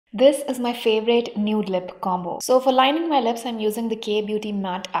This is my favorite nude lip combo. So for lining my lips, I'm using the K-Beauty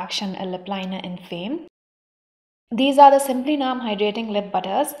Matte Action Lip Liner in Fame. These are the Simply Nam Hydrating Lip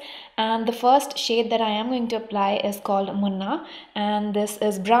Butters, and the first shade that I am going to apply is called Munna, and this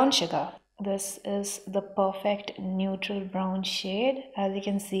is brown sugar. This is the perfect neutral brown shade, as you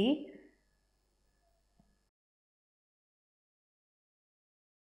can see.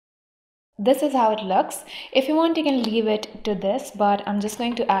 This is how it looks. If you want, you can leave it to this, but I'm just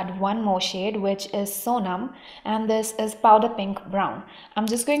going to add one more shade, which is Sonam, and this is powder pink brown. I'm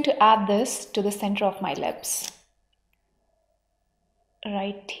just going to add this to the center of my lips,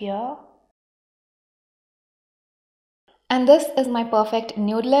 right here. And this is my perfect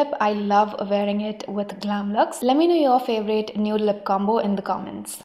nude lip. I love wearing it with glam looks. Let me know your favorite nude lip combo in the comments.